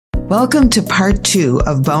Welcome to part 2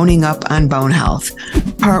 of Boning Up on Bone Health.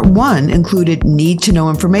 Part 1 included need to know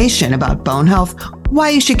information about bone health,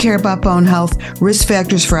 why you should care about bone health, risk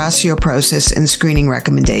factors for osteoporosis, and screening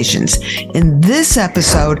recommendations. In this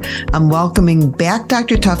episode, I'm welcoming back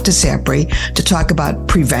Dr. Tough DeSapri to talk about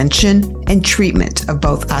prevention and treatment of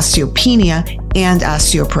both osteopenia and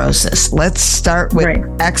osteoporosis. Let's start with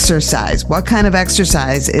exercise. What kind of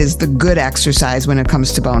exercise is the good exercise when it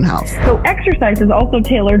comes to bone health? So exercise is also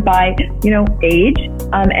tailored by, age,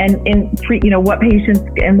 and what patients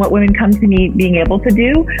and what women come to me being able to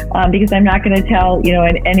do, because I'm not going to tell,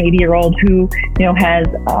 an 80-year-old who, has,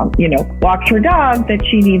 walks her dog that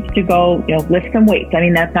she needs to go, lift some weights. I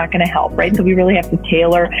mean, that's not going to help, right? So we really have to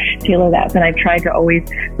tailor that. And I've tried to always,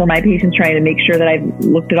 for my patients, trying to make sure that I've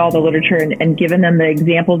looked at all the literature and given them the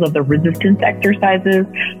examples of the resistance exercises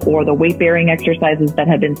or the weight-bearing exercises that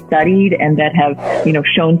have been studied and that have,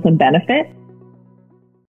 shown some benefit.